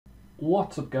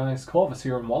What's up guys, Corvus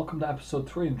here and welcome to episode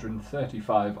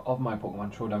 335 of my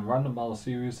Pokémon Showdown Random Battle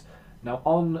series. Now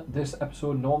on this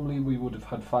episode, normally we would have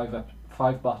had five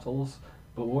battles,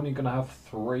 but we're only going to have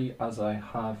 3 as I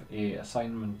have a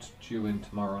assignment due in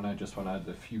tomorrow and I just want to add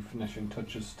a few finishing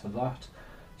touches to that.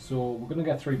 So we're going to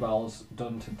get 3 battles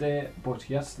done today,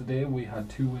 but yesterday we had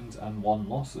 2 wins and 1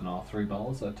 loss in our 3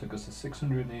 battles. That took us to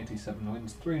 687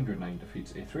 wins, 309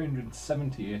 defeats, a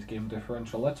 378 game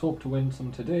differential. Let's hope to win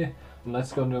some today, and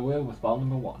let's go underway with battle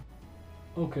number 1.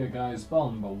 Okay guys, battle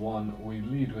number 1, we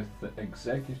lead with the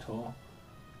Executor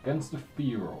against the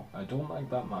Fearow. I don't like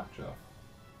that matchup.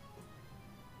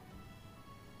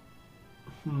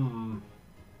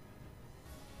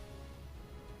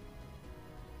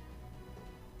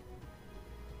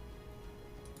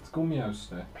 Go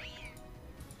Meowstick.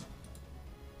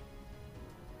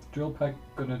 Drill Peck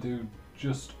gonna do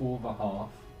just over half.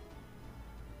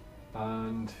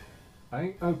 And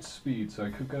I outspeed, so I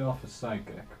could get off a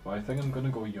Psychic, but I think I'm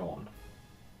gonna go Yawn.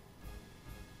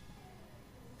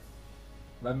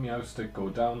 Let Meowstick go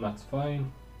down, that's fine.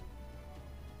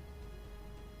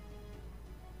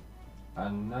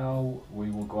 And now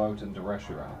we will go out into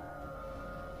Reshiram.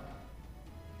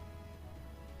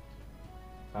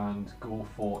 And go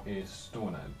for a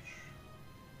Stone Edge.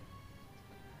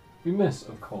 We miss,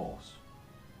 of course.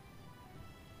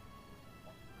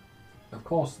 Of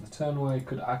course, the turn where I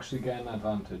could actually get an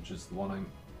advantage is the one I'm...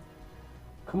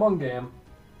 Come on, game.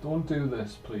 Don't do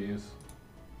this, please.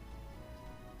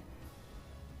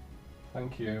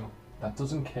 Thank you. That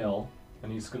doesn't kill,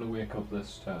 and he's going to wake up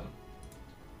this turn.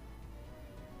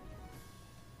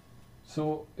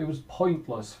 So, it was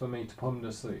pointless for me to put him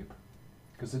to sleep,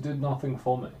 because it did nothing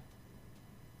for me.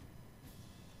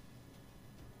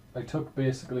 I took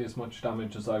basically as much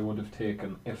damage as I would have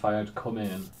taken if I had come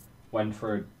in, went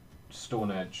for a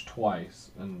Stone Edge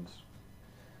twice, and...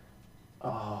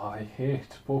 I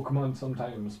hate Pokemon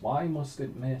sometimes. Why must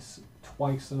it miss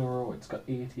twice in a row? It's got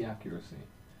 80 accuracy.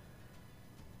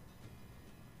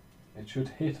 It should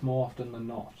hit more often than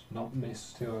not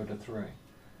miss 2 out of 3.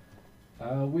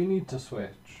 We need to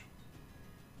switch,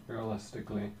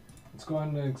 realistically. Let's go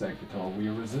into Executor. We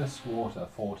resist water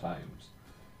 4 times.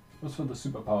 Just for the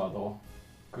superpower though.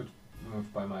 Good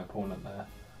move by my opponent there.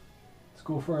 Let's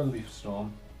go for a Leaf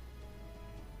Storm.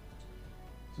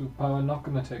 Superpower not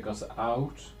going to take us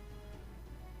out.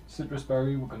 Citrus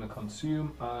Berry we're going to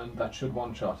consume, and that should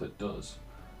one-shot. It does.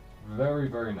 Very,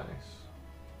 very nice.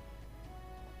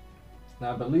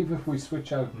 Now I believe if we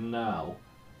switch out now,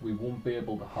 we won't be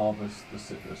able to harvest the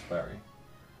Citrus Berry.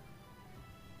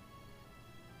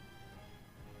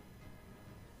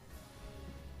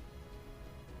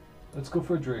 Let's go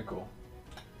for a Draco.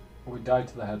 We died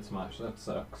to the head smash, that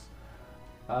sucks.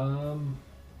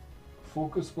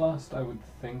 Focus Blast I would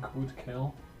think would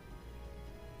kill.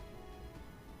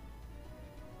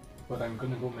 But I'm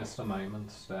going to go Mr.Mime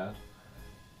instead.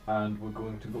 And we're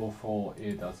going to go for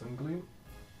a Dazzling Gleam.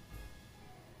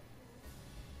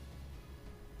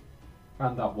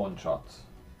 And that one-shot.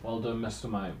 Well done,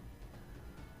 Mr.Mime.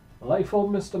 Life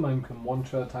Orb Mr.Mime can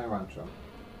one-shot Tyrantrum.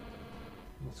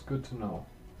 That's good to know.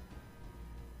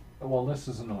 Well, this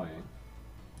is annoying.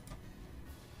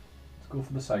 Let's go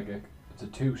for the Psychic. It's a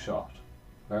 2-shot.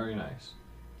 Very nice.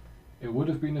 It would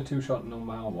have been a 2-shot no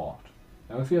matter what.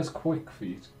 Now if he has Quick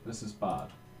Feet, this is bad.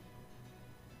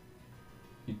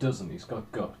 He doesn't, he's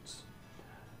got Guts.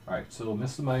 Alright, so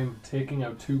Mr.Mime taking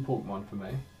out 2 Pokemon for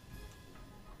me.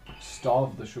 Star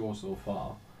of the show so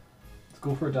far. Let's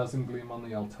go for a Dazzling Gleam on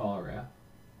the Altaria.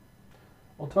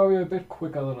 Altaria a bit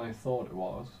quicker than I thought it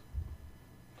was.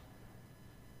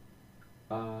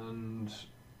 And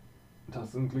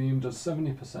Dazzling Gleam does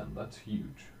 70%, that's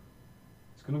huge.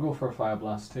 It's going to go for a Fire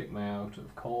Blast, take me out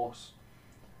of course.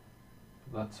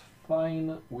 That's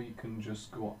fine, we can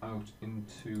just go out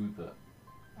into the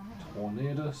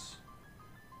Tornadus.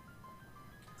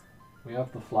 We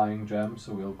have the Flying Gem,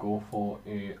 so we'll go for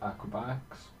a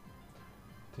Acrobatics.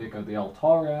 Take out the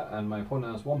Altaria, and my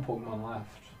opponent has 1 Pokemon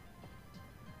left.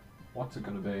 What's it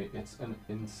going to be? It's an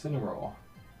Incineroar.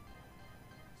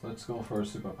 So let's go for a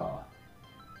superpower.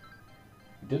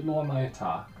 He did lower my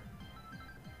attack,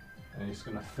 and he's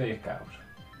going to Fake Out.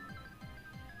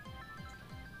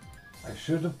 I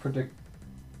should have predicted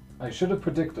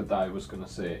that I was going to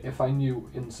say, if I knew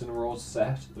Incineroar's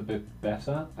set a bit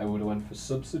better, I would have went for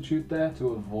Substitute there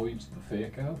to avoid the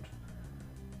Fake Out.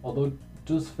 Although,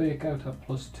 does Fake Out have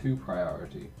 +2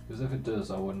 priority? Because if it does,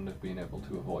 I wouldn't have been able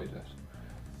to avoid it.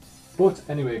 But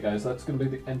anyway guys, that's going to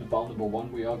be the end of battle number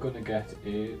 1. We are going to get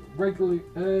a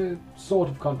sort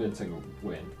of convincing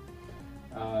win.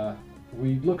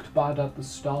 We looked bad at the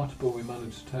start, but we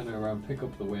managed to turn it around, pick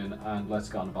up the win, and let's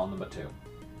go on to ball number 2.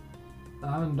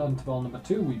 And on to ball number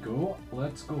 2 we go.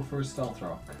 Let's go for a stealth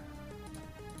rock.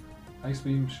 Ice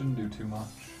beam shouldn't do too much.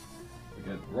 We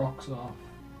get rocks off.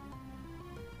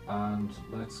 And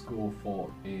let's go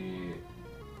for a...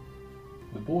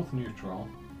 They're both neutral.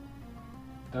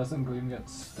 Dazzling Gleam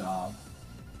gets stab,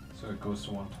 so it goes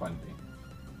to 120.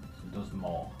 So it does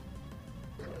more.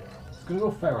 It's gonna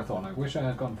go Ferrothorn. I wish I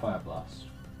had gone Fire Blast.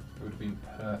 It would have been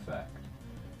perfect.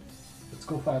 Let's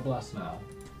go Fire Blast now.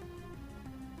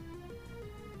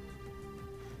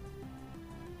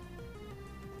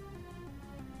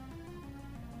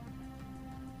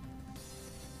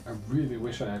 I really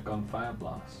wish I had gone Fire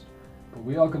Blast. But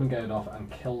we are going to get it off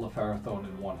and kill the Ferrothorn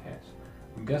in one hit.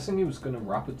 I'm guessing he was going to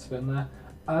Rapid Spin there.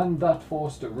 And that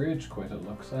forced a Rage Quit, it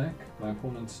looks like. My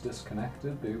opponent's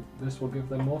disconnected. This will give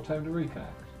them more time to reconnect.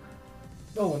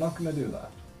 No, we're not going to do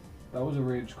that. That was a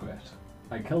Rage Quit.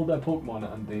 I killed their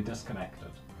Pokemon and they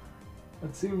disconnected.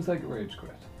 It seems like a Rage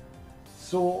Quit.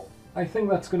 So, I think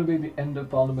that's going to be the end of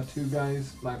ball number 2,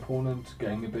 guys. My opponent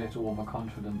getting a bit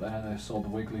overconfident there. They saw the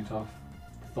Wigglytuff.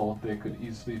 Thought they could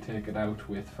easily take it out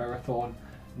with Ferrothorn,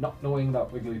 not knowing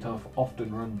that Wigglytuff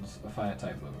often runs a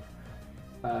Fire-type move.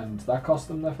 And that cost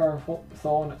them their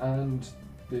Ferrothorn, and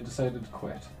they decided to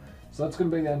quit. So that's going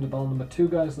to be the end of ball number 2,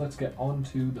 guys. Let's get on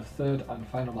to the third and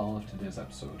final ball of today's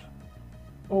episode.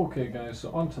 Okay, guys,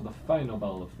 so on to the final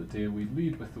ball of the day. We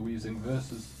lead with the Weezing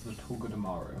versus the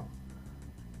Togedemaru.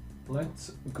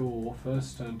 Let's go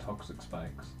first turn Toxic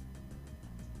Spikes.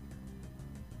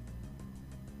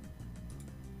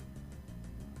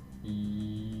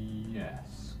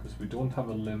 Yes, because we don't have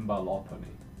a Limba Lopunny.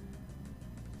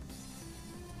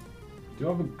 We do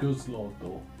have a Guzzlord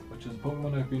though, which is a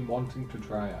Pokemon I've been wanting to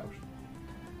try out.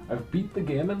 I've beat the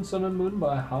game in Sun and Moon, but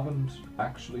I haven't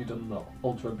actually done the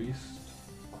Ultra Beast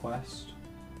quest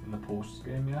in the post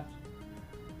game yet.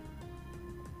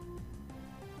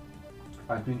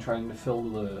 I've been trying to fill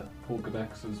the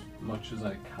Pokedex as much as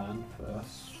I can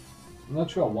first. I'm not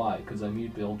sure why, because I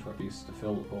need the Ultra Beast to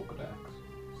fill the Pokedex.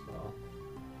 So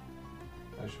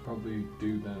I should probably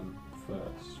do them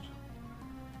first.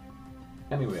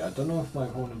 Anyway, I don't know if my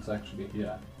opponent's actually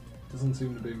here. Doesn't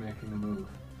seem to be making a move.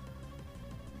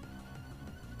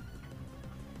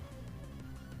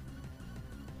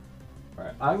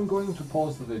 Right, I'm going to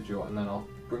pause the video and then I'll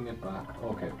bring it back.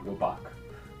 Okay, we're back.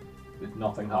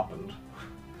 Nothing happened.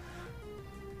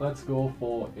 Let's go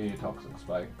for a Toxic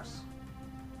Spikes.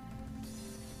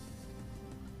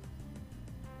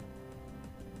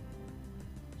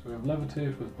 So we have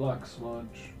Levitate with Black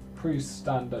Sludge. Pretty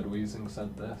standard Weezing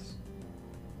said this.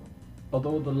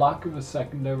 Although the lack of a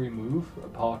secondary move,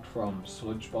 apart from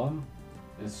Sludge Bomb,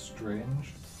 is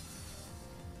strange.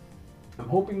 I'm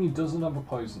hoping he doesn't have a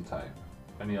Poison type,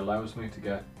 and he allows me to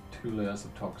get 2 layers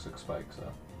of Toxic Spikes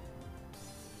up.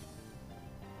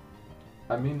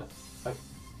 I mean,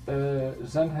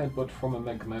 Zen Headbutt from a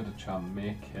Mega Medicham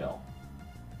may kill.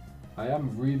 I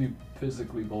am really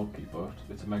physically bulky, but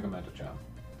it's a Mega Medicham.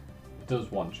 It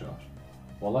does one-shot.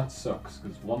 Well, that sucks,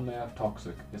 because 1 layer of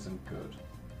Toxic isn't good.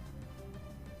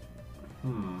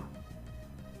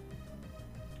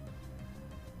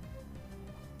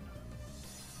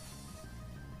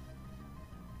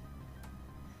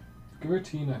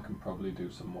 Giratina can probably do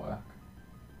some work.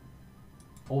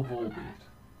 Or Volbeat.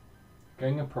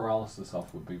 Getting a Paralysis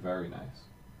off would be very nice.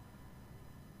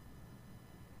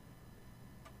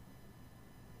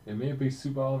 It may be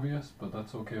super obvious, but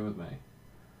that's okay with me.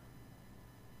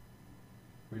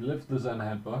 We lived the Zen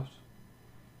Headbutt,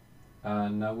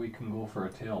 and now we can go for a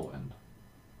Tailwind.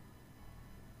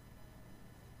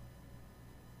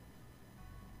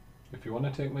 If you want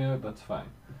to take me out, that's fine.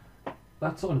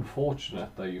 That's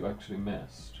unfortunate that you actually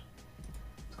missed.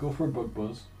 Let's go for a Bug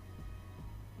Buzz.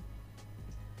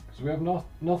 Because we have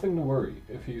nothing to worry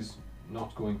if he's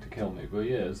not going to kill me, but he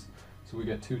is. So we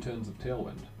get 2 turns of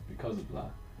Tailwind because of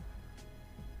that.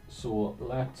 So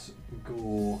let's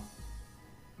go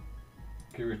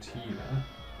Giratina.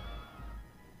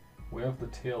 We have the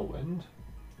Tailwind,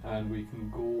 and we can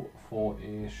go for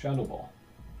a Shadow Ball.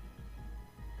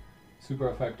 Super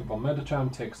effective on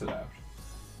Medicham, takes it out.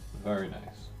 Very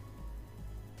nice.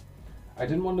 I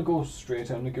didn't want to go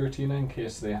straight on the Giratina in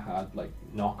case they had like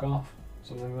knockoff,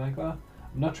 something like that.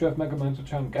 I'm not sure if Mega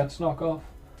Medicham gets knockoff,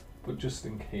 but just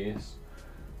in case.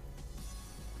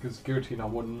 Because Giratina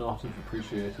would not have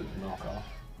appreciated the knockoff.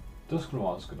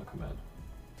 Dusknoir is going to come in.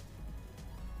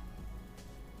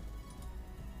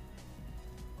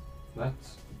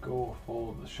 Let's go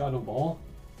for the Shadow Ball.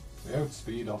 We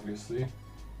outspeed, obviously,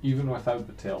 even without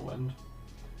the Tailwind.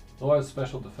 Lowers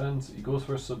special defense, he goes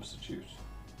for a substitute.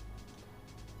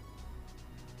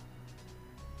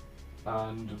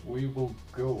 And we will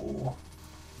go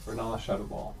for another Shadow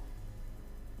Ball.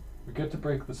 We get to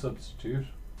break the substitute.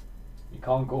 He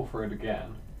can't go for it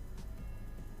again.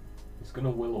 He's gonna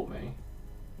Willow me.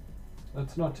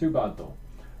 That's not too bad though.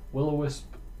 Will-O-Wisp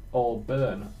or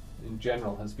Burn in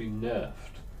general has been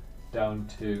nerfed down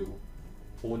to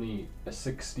only a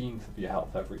 16th of your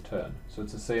health every turn. So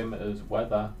it's the same as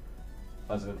Weather,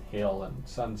 as in Hail and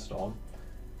Sandstorm,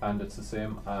 and it's the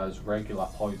same as regular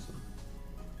Poison.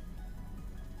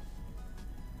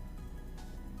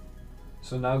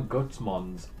 So now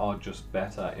Gutsmons are just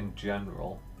better in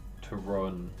general to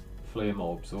run Flame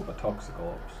Orbs over Toxic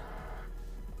Orbs.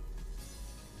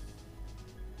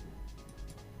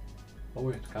 Oh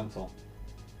wait, cancel.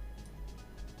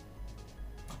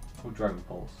 Oh, Dragon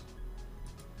Pulse.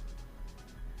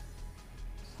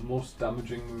 It's the most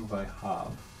damaging move I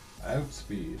have.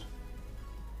 Outspeed.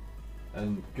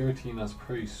 And Giratina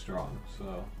pretty strong,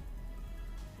 so...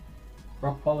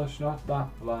 Rock Polish not that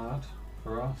bad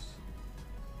for us.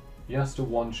 He has to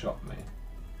one-shot me.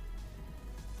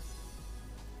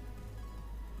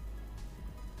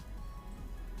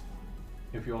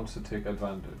 If he wants to take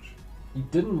advantage. He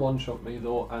didn't one-shot me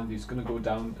though, and he's going to go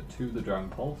down to the Dragon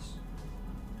Pulse.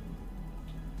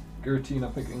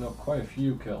 Giratina picking up quite a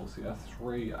few kills here,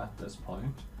 3 at this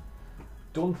point.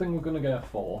 Don't think we're going to get a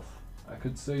 4th. I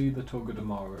could see the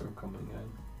Togedemaru coming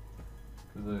in.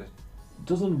 Because it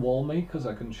doesn't wall me because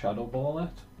I can Shadow Ball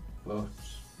it, but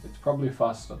it's probably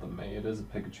faster than me. It is a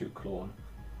Pikachu clone.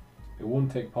 It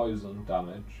won't take poison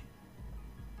damage.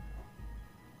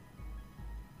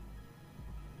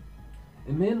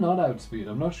 It may not outspeed.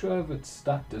 I'm not sure of its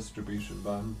stat distribution,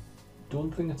 but I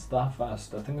don't think it's that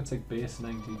fast. I think it's like base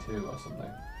 92 or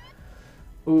something.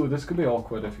 Ooh, this could be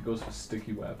awkward if he goes for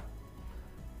Sticky Web.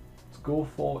 Let's go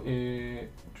for a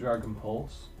Dragon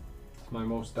Pulse. It's my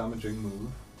most damaging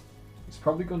move. He's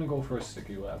probably going to go for a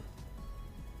Sticky Web.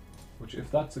 Which, if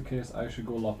that's the case, I should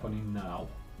go Lopunny now.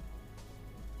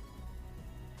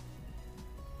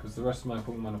 Because the rest of my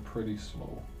Pokemon are pretty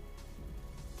slow.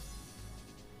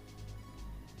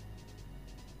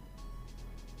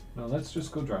 No, let's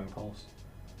just go Dragon Pulse.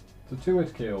 It's a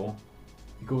 2-hit KO.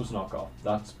 He goes Knockoff.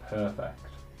 That's perfect.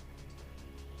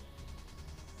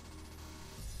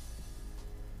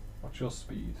 What's your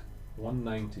speed?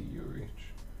 190 you reach.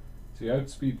 So you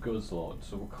outspeed Guzzlord,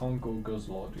 so we can't go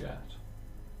Guzzlord yet.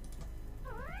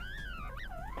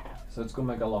 So let's go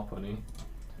Mega Lopunny.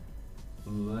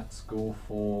 Let's go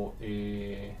for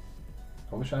a...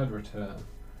 I wish I had Return.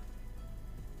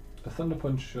 A Thunder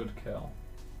Punch should kill.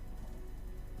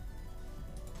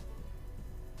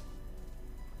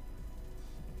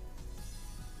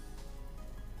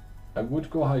 I would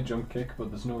go High Jump Kick,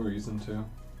 but there's no reason to.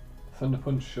 Thunder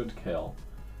Punch should kill,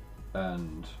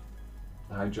 and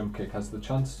High Jump Kick has the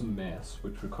chance to miss,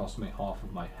 which would cost me half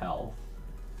of my health,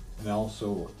 and it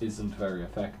also isn't very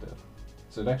effective.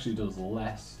 So it actually does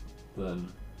less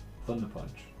than Thunder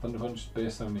Punch. Thunder Punch is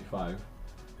base 75.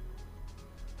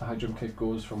 The High Jump Kick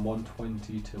goes from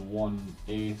 120 to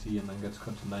 180 and then gets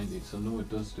cut to 90, so no, it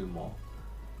does do more.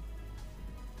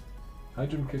 High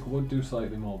Jump Kick would do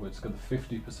slightly more, but it's got the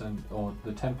 50% or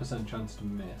the 10% chance to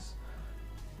miss.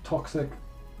 Toxic,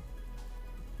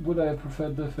 would I have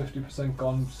preferred the 50%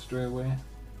 gone straight away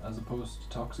as opposed to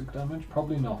toxic damage?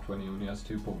 Probably not when he only has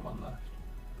 2 Pokemon left.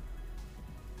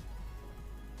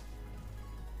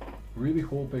 Really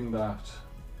hoping that's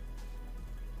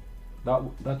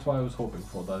what I was hoping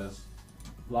for, that his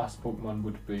last Pokemon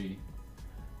would be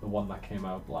the one that came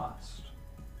out last.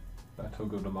 That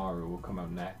Togedemaru will come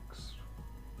out next.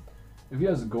 If he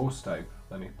has a Ghost type,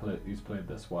 then he's played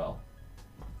this well.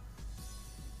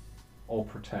 Or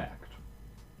Protect.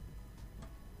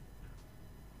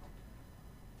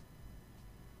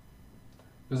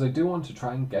 Because I do want to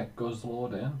try and get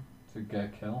Guzzlord in to get a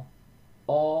kill.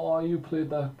 Oh, you played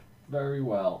that very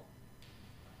well.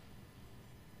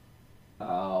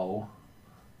 Ow.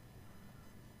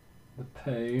 The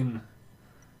pain.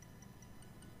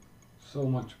 So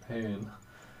much pain.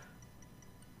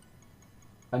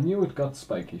 I knew it got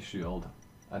Spiky Shield.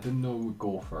 I didn't know it would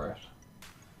go for it.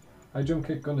 High Jump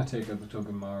Kick gonna take out the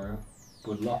Togedemaru,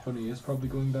 but Lopunny is probably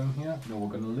going down here. No, we're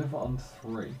gonna live on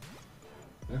 3.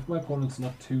 If my opponent's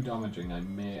not too damaging, I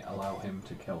may allow him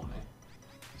to kill me.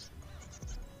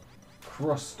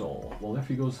 Crustle. Well, if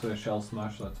he goes for a Shell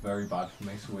Smash, that's very bad for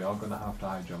me, so we are gonna have to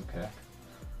High Jump Kick.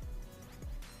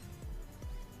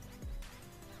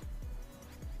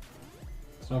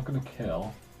 It's not gonna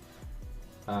kill.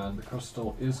 And the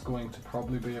Crustle is going to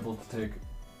probably be able to take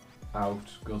out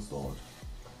Guzzlord.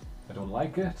 I don't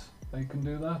like it that you can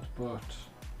do that, but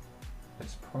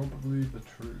it's probably the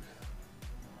truth.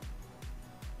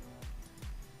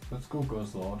 Let's go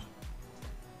Guzzlord.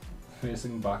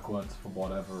 Facing backwards for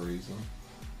whatever reason.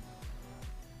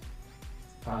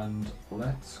 And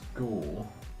let's go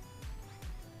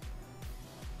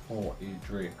for a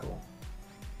Draco.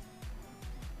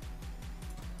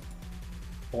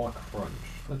 Or Crunch.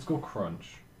 Let's go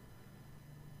Crunch.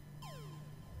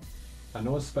 I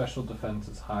know his special defense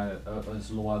is higher,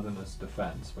 is lower than his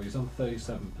defense, but he's on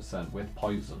 37% with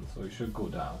poison, so he should go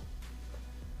down.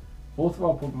 Both of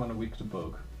our Pokemon are weak to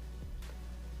bug.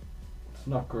 It's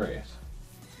not great.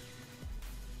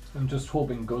 I'm just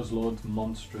hoping Guzzlord's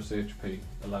monstrous HP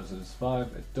allows it to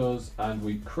survive. It does, and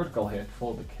we critical hit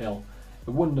for the kill.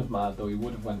 It wouldn't have mattered though, he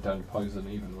would have went down to poison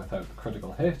even without the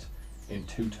critical hit, in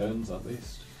 2 turns at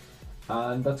least.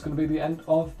 And that's going to be the end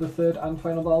of the third and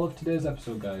final battle of today's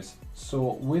episode, guys.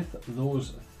 So with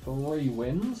those 3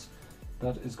 wins,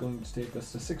 that is going to take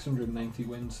us to 690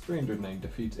 wins, 309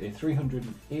 defeats, a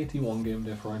 381 game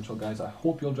differential, guys. I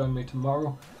hope you'll join me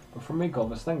tomorrow. But from me,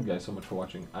 Corvus, thank you guys so much for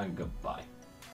watching, and goodbye.